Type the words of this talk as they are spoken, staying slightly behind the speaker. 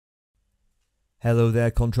Hello there,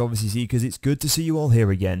 controversy seekers, it's good to see you all here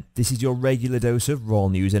again. This is your regular dose of Raw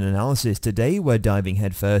news and analysis. Today we're diving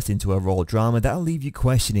headfirst into a Raw drama that'll leave you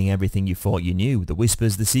questioning everything you thought you knew. The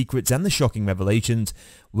whispers, the secrets and the shocking revelations.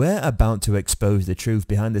 We're about to expose the truth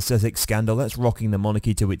behind the Sussex scandal that's rocking the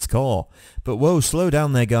monarchy to its core. But whoa, slow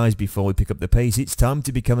down there guys before we pick up the pace. It's time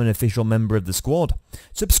to become an official member of the squad.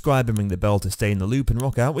 Subscribe and ring the bell to stay in the loop and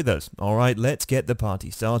rock out with us. Alright, let's get the party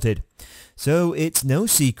started. So it's no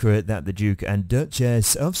secret that the Duke and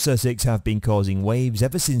Duchess of Sussex have been causing waves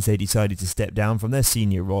ever since they decided to step down from their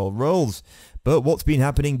senior royal roles. But what's been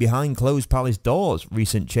happening behind closed palace doors?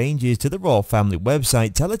 Recent changes to the royal family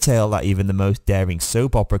website tell a tale that even the most daring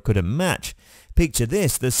soap opera couldn't match. Picture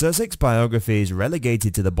this, the Sussex biography is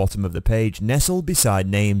relegated to the bottom of the page, nestled beside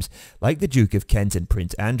names like the Duke of Kent and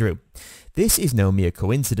Prince Andrew. This is no mere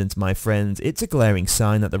coincidence, my friends. It's a glaring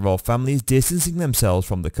sign that the royal family is distancing themselves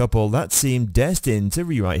from the couple that seemed destined to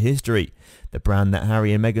rewrite history. The brand that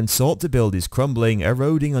Harry and Meghan sought to build is crumbling,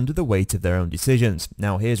 eroding under the weight of their own decisions.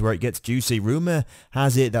 Now here's where it gets juicy. Rumour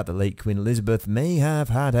has it that the late Queen Elizabeth may have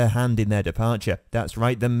had her hand in their departure. That's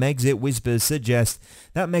right, the Megxit whispers suggest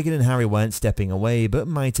that Meghan and Harry weren't stepping away, but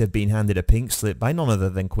might have been handed a pink slip by none other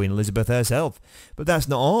than Queen Elizabeth herself. But that's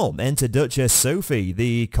not all. Enter Duchess Sophie,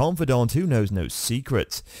 the confidante who knows no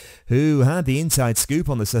secrets, who had the inside scoop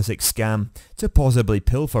on the Sussex scam to possibly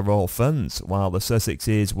pilfer royal funds. While the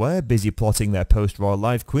Sussexes were busy plotting their post-royal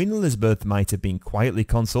life, Queen Elizabeth might have been quietly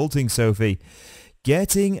consulting Sophie,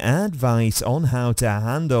 getting advice on how to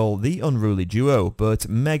handle the unruly duo. But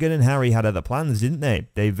Meghan and Harry had other plans, didn't they?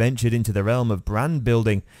 They ventured into the realm of brand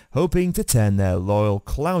building, hoping to turn their loyal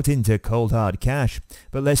clout into cold hard cash.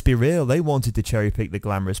 But let's be real, they wanted to cherry pick the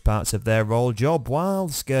glamorous parts of their royal job while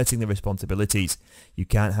skirting the responsibilities. You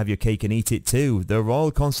can't have your cake and eat it too. The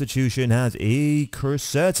royal constitution has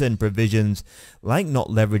certain provisions, like not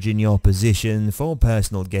leveraging your position for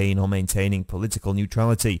personal gain or maintaining political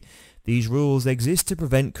neutrality. These rules exist to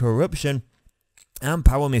prevent corruption and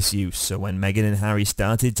power misuse, so when Meghan and Harry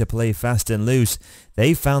started to play fast and loose,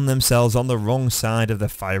 they found themselves on the wrong side of the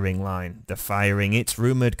firing line. The firing, it's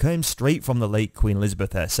rumoured, came straight from the late Queen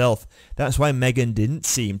Elizabeth herself. That's why Meghan didn't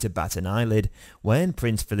seem to bat an eyelid when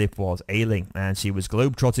Prince Philip was ailing, and she was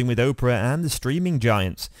globetrotting with Oprah and the streaming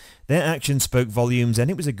giants. Their actions spoke volumes, and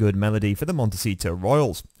it was a good melody for the Montecito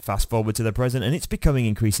royals. Fast forward to the present, and it's becoming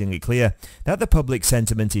increasingly clear that the public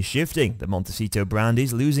sentiment is shifting. The Montecito brand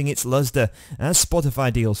is losing its luster as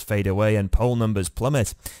Spotify deals fade away and poll numbers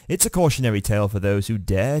plummet. It's a cautionary tale for those who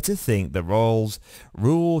dare to think the royals'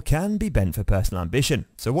 rule can be bent for personal ambition.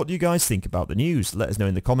 So what do you guys think about the news? Let us know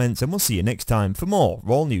in the comments, and we'll see you next time for more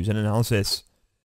royal news and analysis.